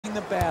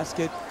attacking the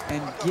basket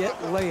and get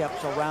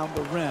layups around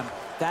the rim.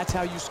 That's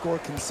how you score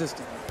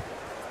consistently.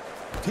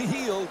 To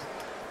Hield.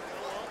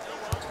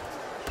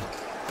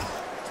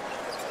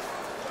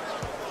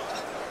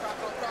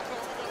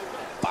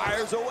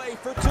 Fires away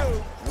for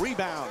two.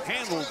 Rebound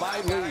handled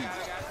by Lee.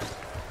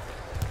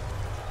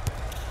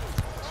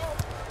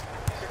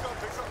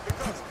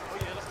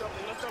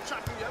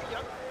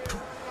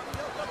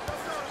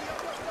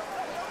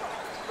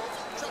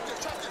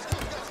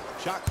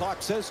 Shot clock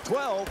says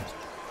 12.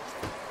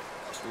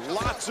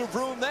 Lots of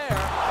room there.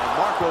 And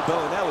Marco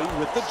Bellinelli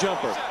with the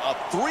jumper. A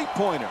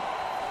three-pointer.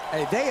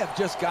 Hey, they have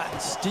just gotten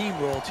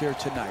steamrolled here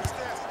tonight.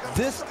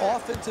 This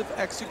offensive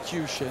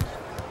execution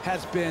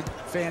has been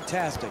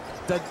fantastic.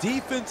 The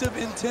defensive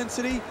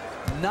intensity,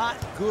 not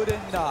good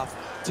enough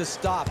to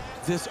stop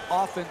this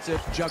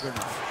offensive juggernaut.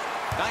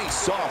 Nice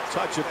soft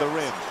touch at the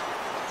rim.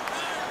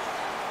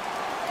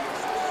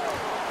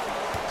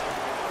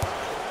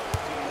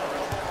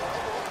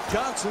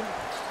 Johnson.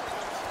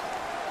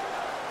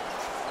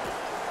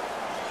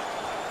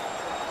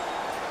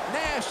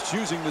 Nash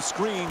using the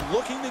screen,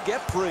 looking to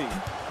get free.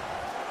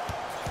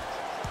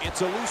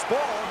 It's a loose ball,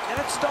 and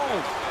it's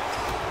stolen.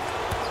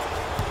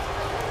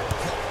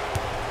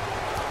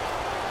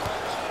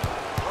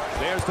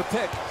 There's the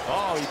pick.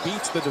 Oh, he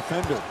beats the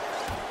defender.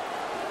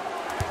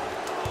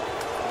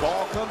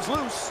 Ball comes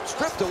loose,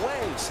 stripped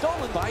away,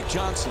 stolen by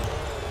Johnson.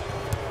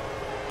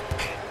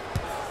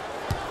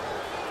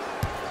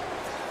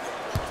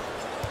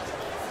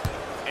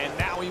 And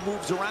now he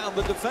moves around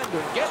the defender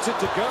and gets it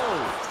to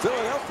go.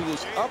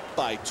 Philadelphia's up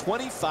by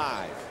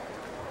 25.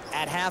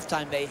 At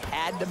halftime, they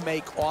had to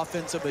make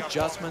offensive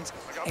adjustments,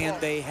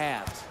 and they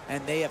have.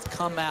 And they have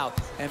come out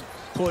and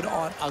put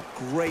on a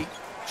great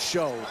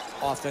show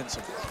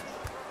offensively.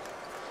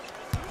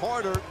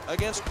 Harder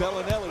against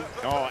Bellinelli.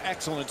 Oh,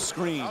 excellent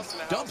screen.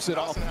 Dumps it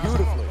off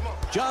beautifully.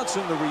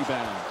 Johnson the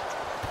rebound.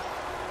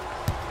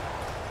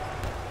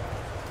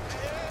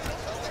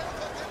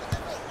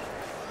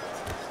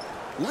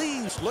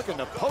 Lee's looking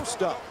to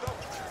post up.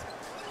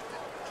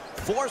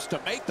 Forced to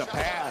make the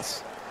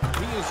pass.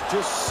 He is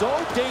just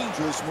so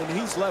dangerous when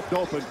he's left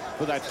open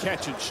for that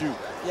catch and shoot.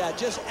 Yeah,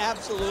 just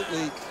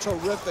absolutely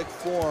terrific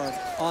form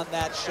on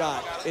that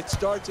shot. It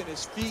starts in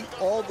his feet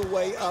all the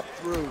way up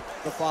through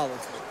the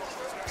follow-through.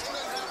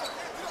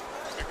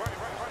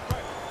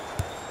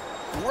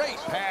 Great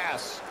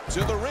pass to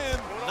the rim.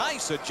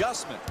 Nice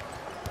adjustment.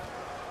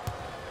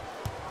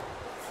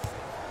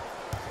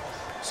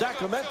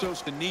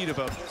 Sacramento's in need of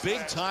a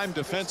big-time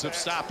defensive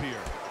stop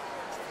here.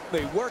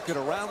 They work it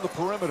around the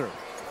perimeter.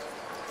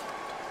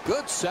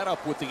 Good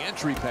setup with the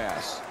entry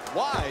pass.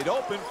 Wide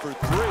open for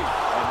three.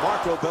 And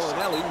Marco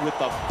Bellinelli with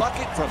the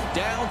bucket from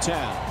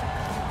downtown.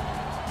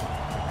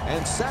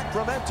 And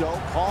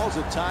Sacramento calls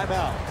a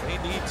timeout. They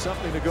need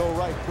something to go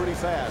right pretty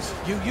fast.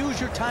 You use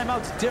your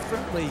timeouts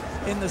differently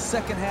in the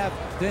second half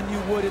than you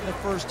would in the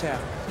first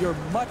half. You're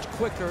much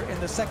quicker in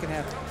the second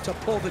half to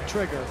pull the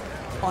trigger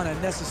on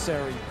a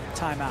necessary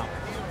timeout.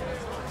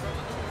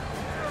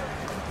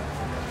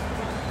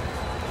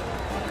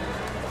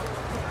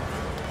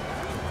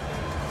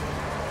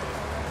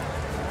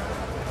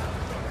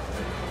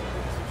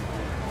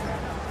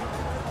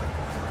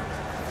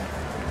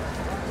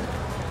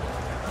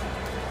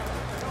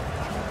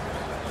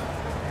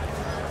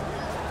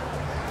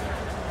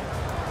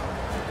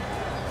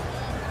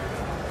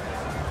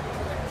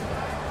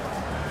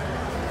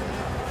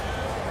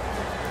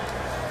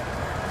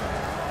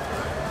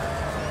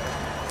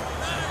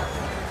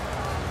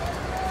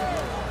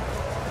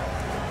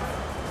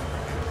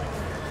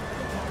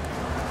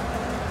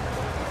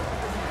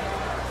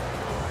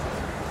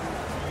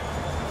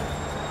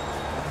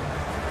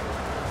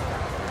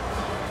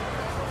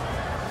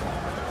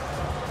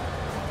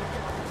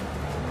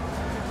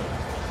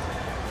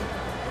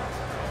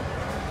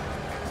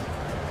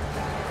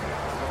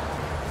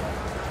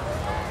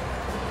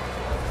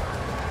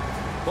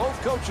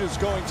 Both coaches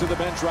going to the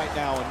bench right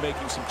now and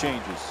making some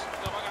changes.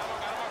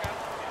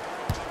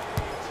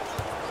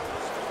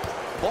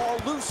 Ball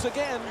loose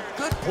again.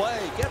 Good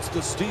play. Gets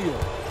the steal.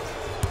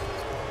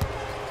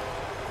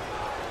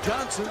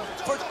 Johnson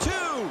for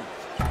two.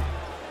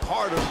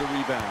 Harder the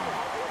rebound.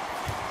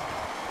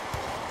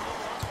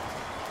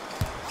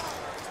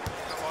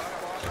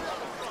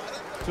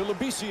 To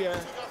Labissiere.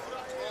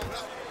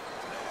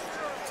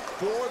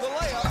 For the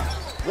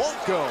layup.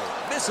 Won't go.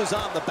 Misses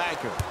on the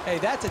banker. Hey,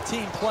 that's a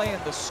team playing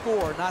the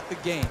score, not the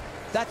game.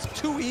 That's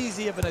too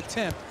easy of an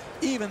attempt,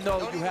 even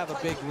though you have a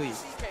big lead.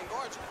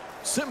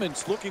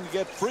 Simmons looking to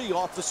get free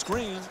off the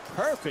screen.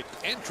 Perfect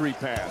entry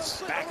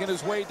pass. Backing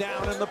his way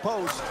down in the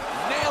post.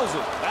 Nails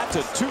it. That's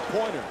a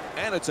two-pointer.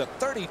 And it's a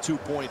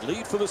 32-point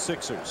lead for the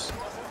Sixers.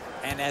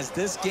 And as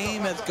this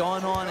game has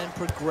gone on and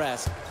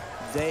progressed,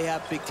 they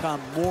have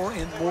become more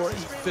and more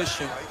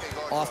efficient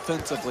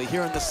offensively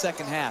here in the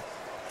second half.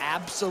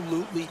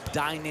 Absolutely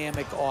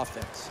dynamic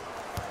offense.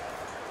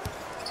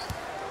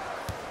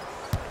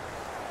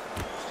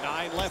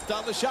 9 left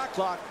on the shot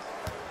clock.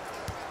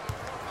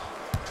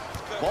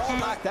 Ball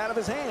knocked out of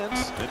his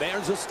hands, and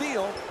there's a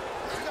steal.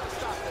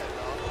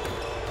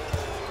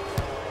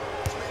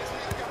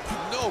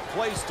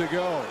 place to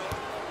go.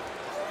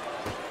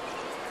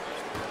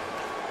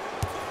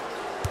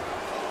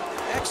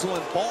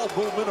 Excellent ball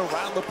movement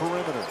around the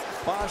perimeter.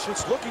 Bosch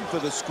is looking for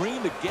the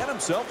screen to get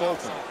himself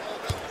open.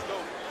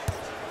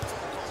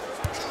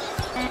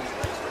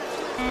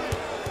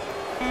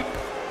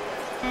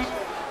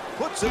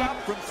 Puts it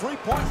up from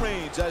three-point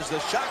range as the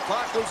shot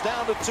clock goes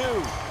down to 2.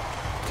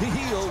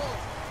 Hield.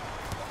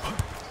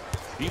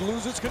 He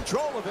loses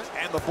control of it,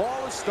 and the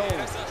ball is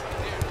stolen.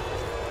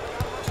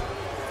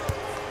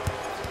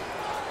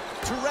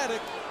 To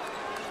Redick.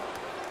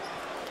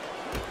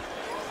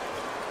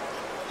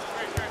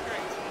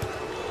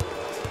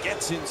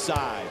 Gets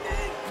inside.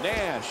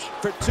 Nash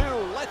for 2,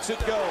 lets it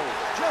go.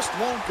 Just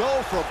won't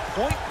go from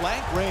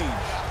point-blank range.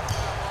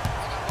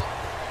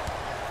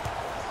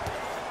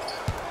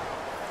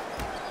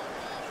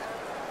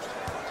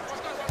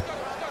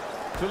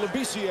 To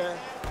Labissiere.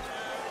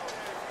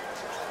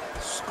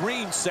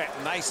 Screen set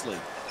nicely.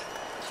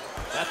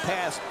 That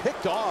pass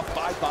picked off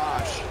by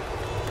Bosch.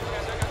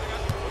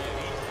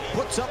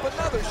 Puts up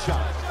another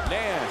shot.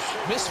 Nash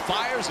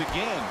misfires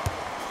again.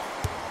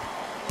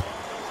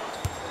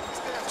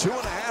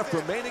 2.5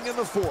 remaining in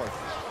the fourth.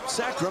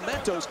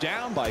 Sacramento's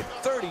down by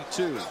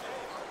 32.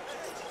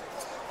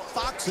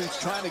 Fox is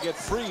trying to get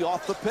free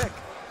off the pick.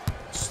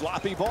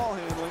 Sloppy ball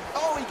handling.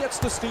 Oh, he gets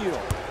the steal.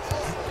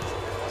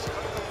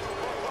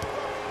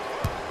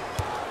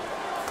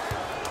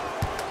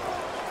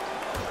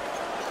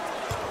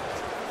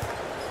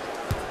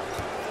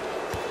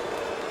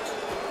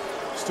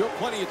 Still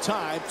plenty of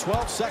time.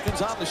 12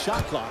 seconds on the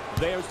shot clock.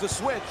 There's the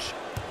switch.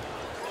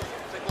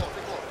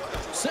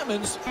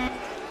 Simmons.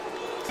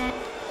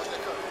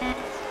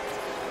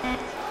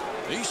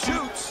 He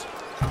shoots.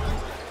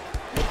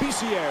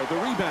 Labissiere, the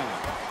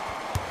rebound.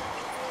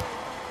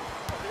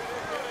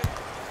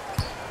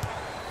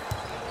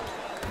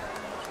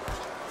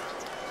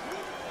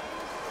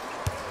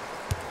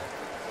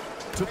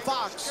 To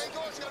Fox.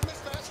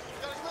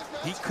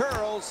 He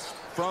curls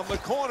from the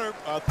corner,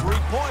 a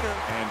three-pointer,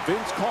 and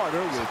Vince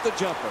Carter with the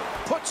jumper.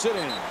 Puts it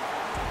in.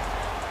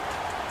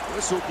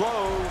 Whistle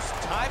blows.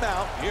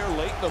 Timeout here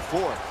late in the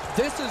fourth.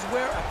 This is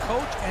where a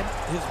coach and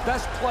his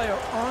best player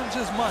earns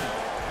his money.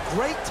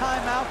 Great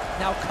timeout.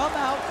 Now come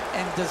out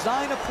and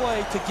design a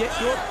play to get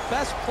your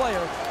best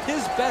player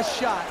his best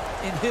shot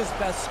in his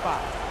best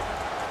spot.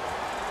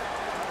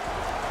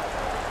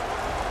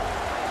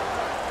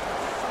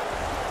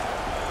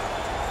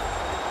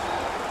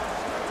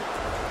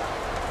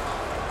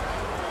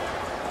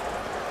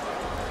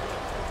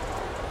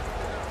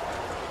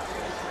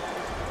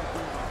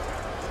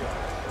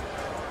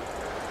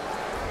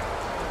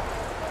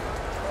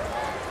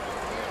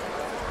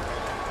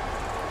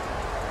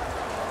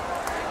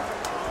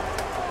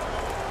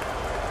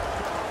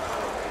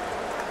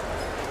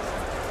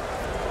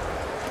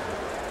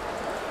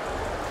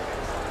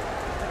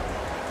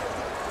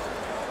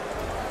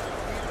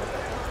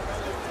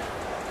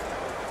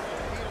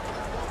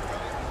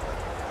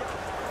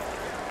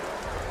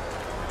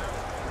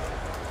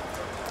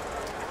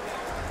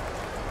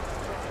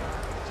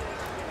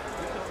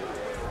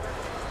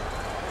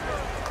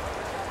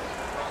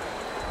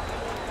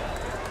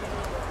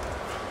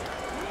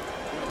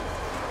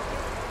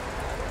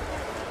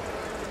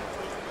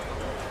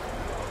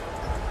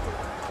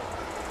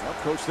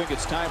 Coach think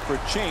it's time for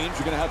a change.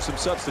 We're going to have some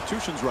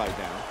substitutions right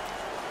now.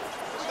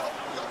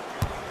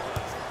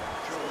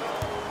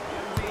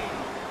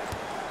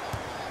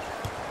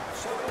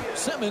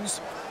 Simmons.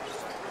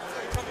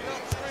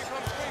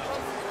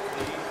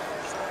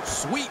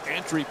 Sweet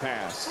entry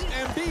pass.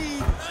 Embiid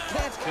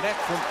can't connect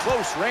from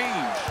close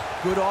range.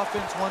 Good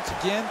offense once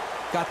again.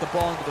 Got the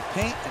ball into the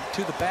paint and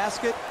to the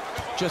basket.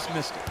 Just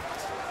missed it.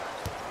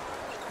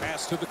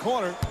 Pass to the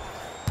corner.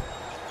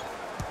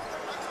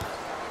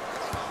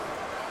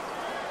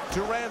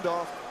 To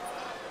Randolph.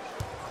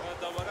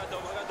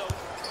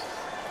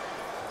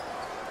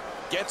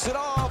 Gets it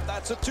off.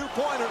 That's a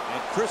two-pointer.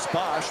 And Chris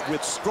Bosh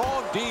with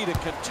strong D to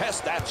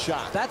contest that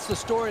shot. That's the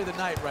story of the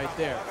night right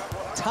there.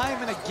 Time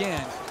and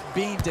again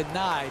being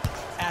denied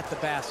at the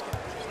basket.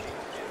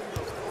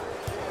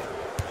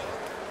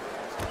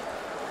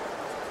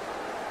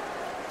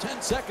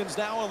 Ten seconds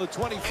now on the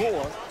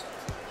 24.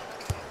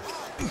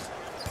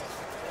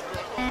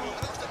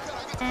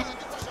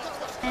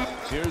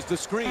 Here's the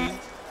screen.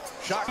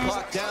 Shot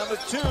clock down to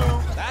 2.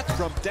 That's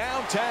from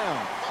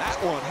downtown. That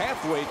one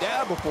halfway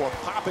down before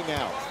popping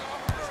out.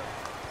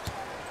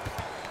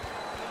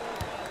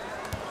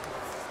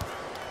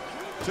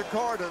 To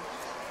Carter.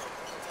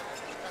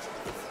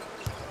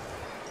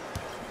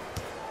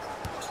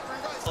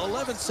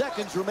 11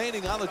 seconds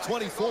remaining on the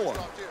 24.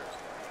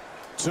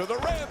 To the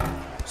rim.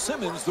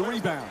 Simmons the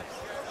rebound.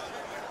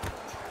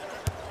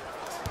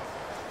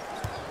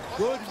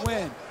 Good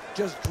win.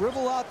 Just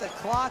dribble out the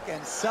clock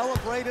and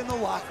celebrate in the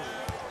locker room.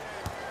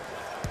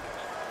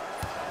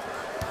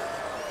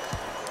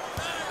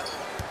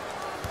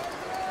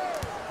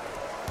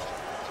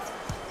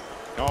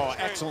 Oh,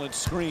 excellent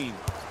screen.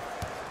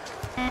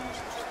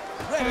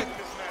 Redick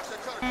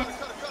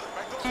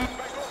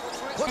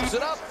puts Puts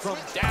it up from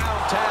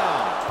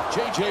downtown.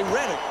 J.J.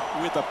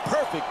 Redick with a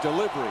perfect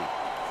delivery.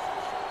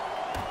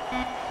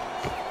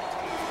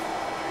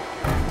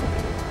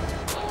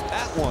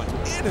 That one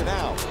in and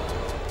out.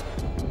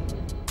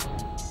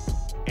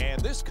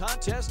 And this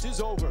contest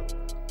is over.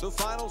 The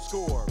final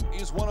score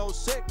is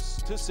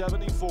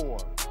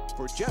 106-74.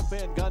 For Jeff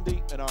Van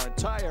Gundy and our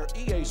entire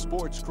EA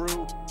Sports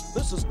crew,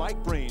 this is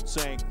Mike Breen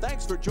saying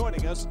thanks for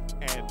joining us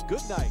and good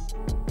night.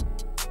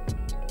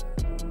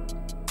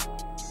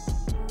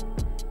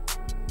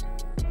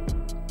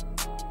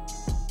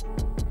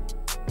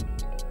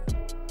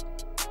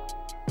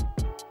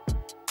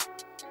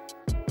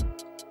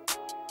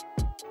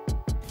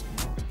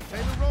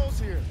 Taylor Rose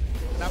here,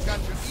 and I've got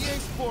your EA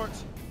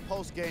Sports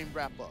post-game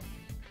wrap-up.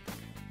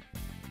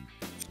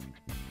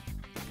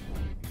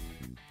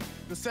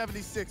 The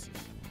 76ers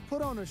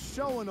put on a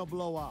show in a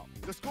blowout.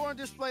 The scoring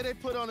display they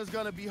put on is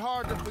going to be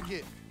hard to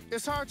forget.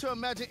 It's hard to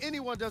imagine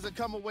anyone doesn't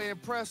come away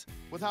impressed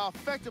with how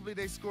effectively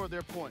they score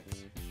their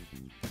points.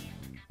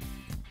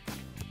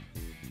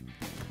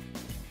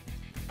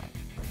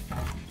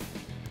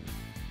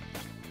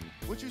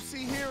 What you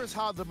see here is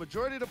how the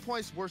majority of the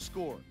points were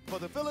scored. For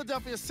the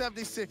Philadelphia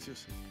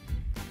 76ers,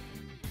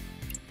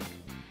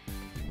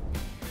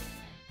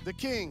 the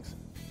Kings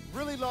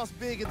really lost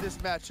big in this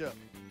matchup,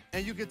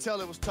 and you could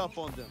tell it was tough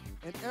on them.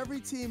 And every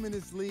team in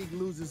this league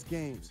loses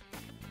games.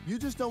 You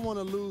just don't want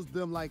to lose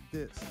them like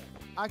this.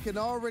 I can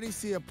already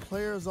see a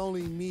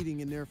players-only meeting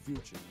in their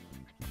future.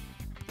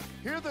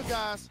 Here are the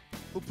guys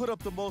who put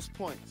up the most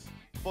points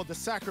for the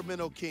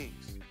Sacramento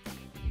Kings.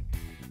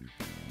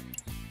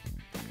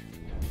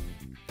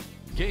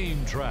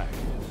 Game track.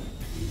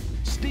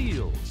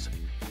 Steals.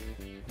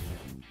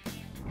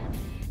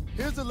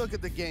 Here's a look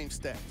at the game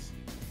stats.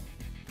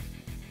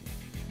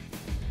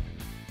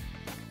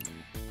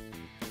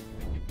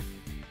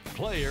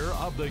 Player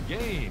of the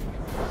game.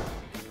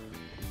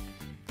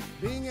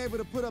 Being able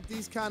to put up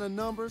these kind of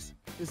numbers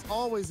is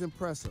always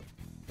impressive,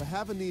 but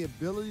having the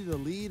ability to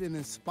lead and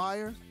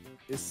inspire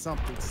is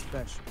something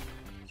special.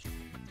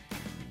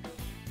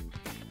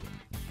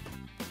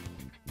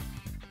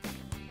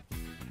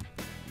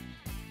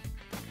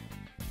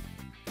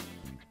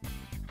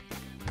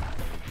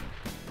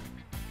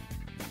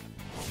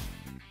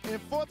 And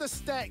for the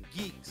stat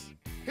geeks,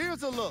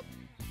 here's a look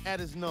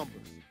at his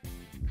numbers.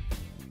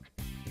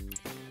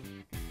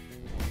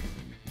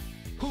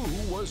 Who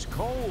was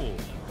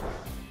cold?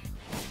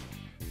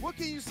 What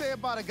can you say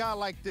about a guy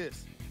like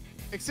this?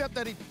 Except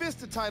that he fits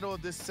the title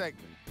of this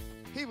segment.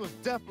 He was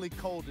definitely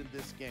cold in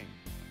this game.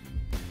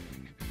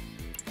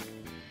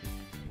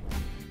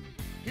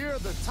 Here are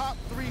the top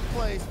 3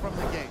 plays from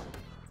the game.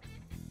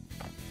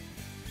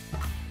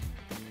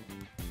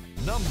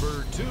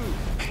 Number 2.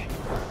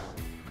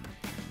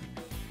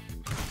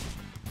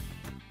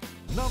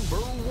 Number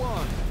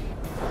 1.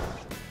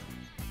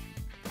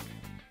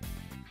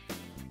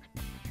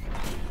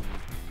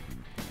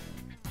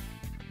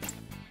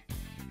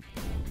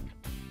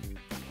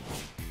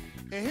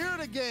 And here are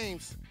the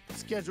games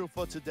scheduled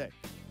for today.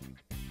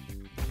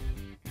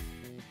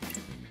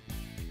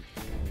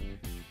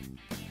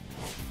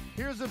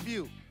 Here's a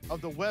view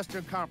of the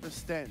Western Conference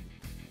standings.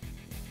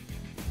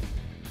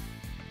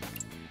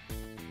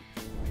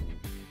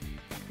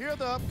 Here are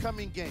the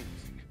upcoming games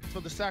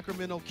for the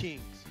Sacramento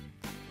Kings.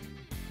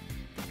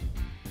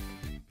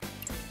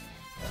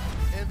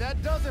 And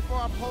that does it for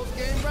our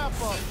post-game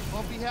wrap-up.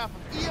 On behalf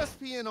of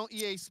ESPN on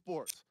EA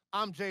Sports,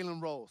 I'm Jalen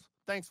Rose.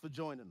 Thanks for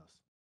joining us.